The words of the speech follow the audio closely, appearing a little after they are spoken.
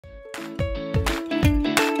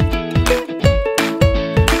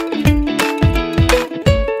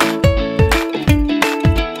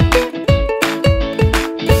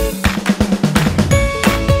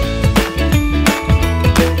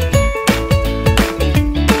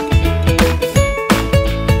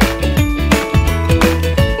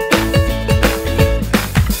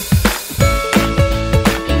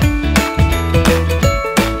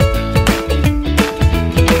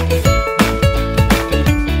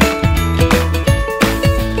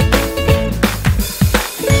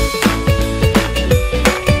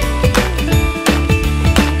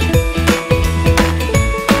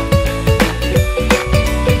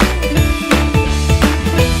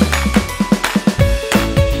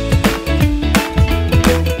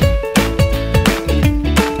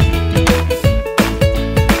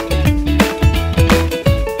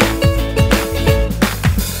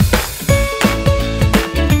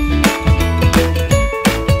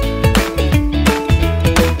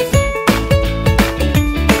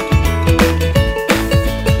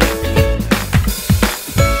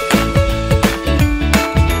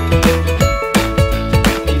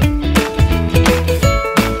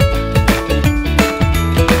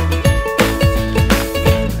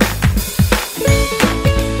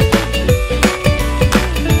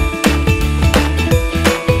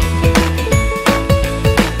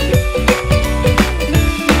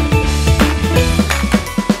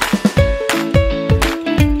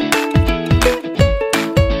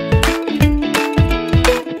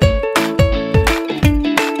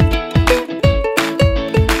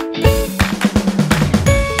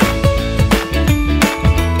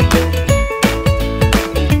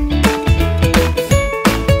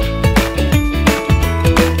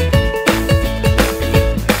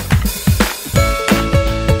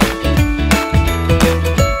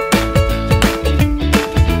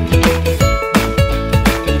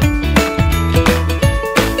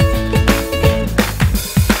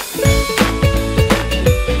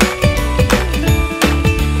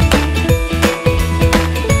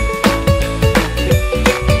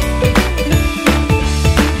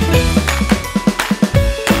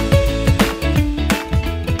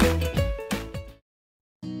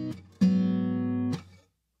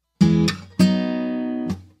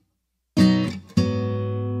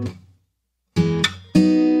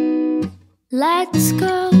Let's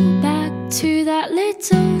go back to that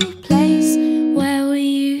little place where we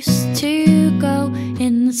used to go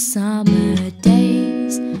in the summer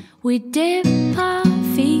days. We'd dip our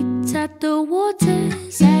feet at the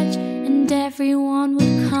water's edge, and everyone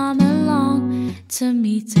would come along to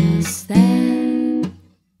meet us there.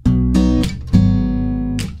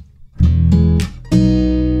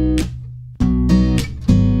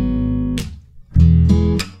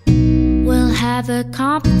 We'll have a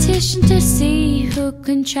competition to see who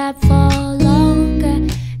can trap for longer,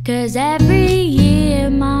 'cause every year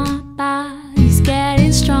my body's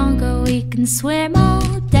getting stronger. We can swim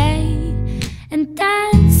all day and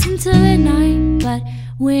dance into the night, but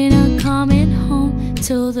we're not coming home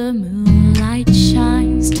till the moonlight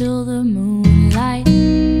shines, till the moonlight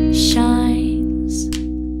shines.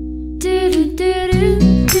 Do do do do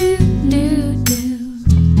do do do.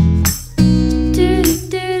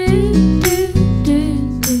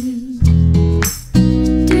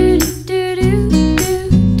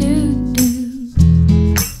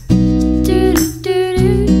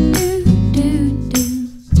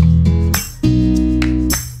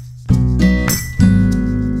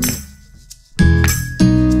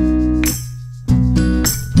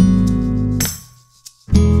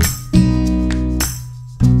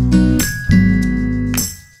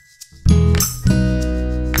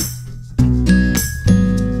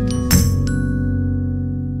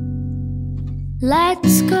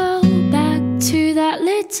 Let's go back to that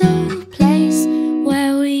little place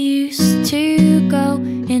where we used to go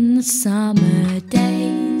in the summer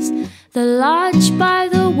days. The lodge by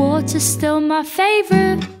the water's still my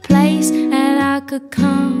favorite place, and I could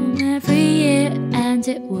come every year and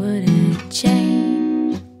it wouldn't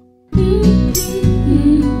change.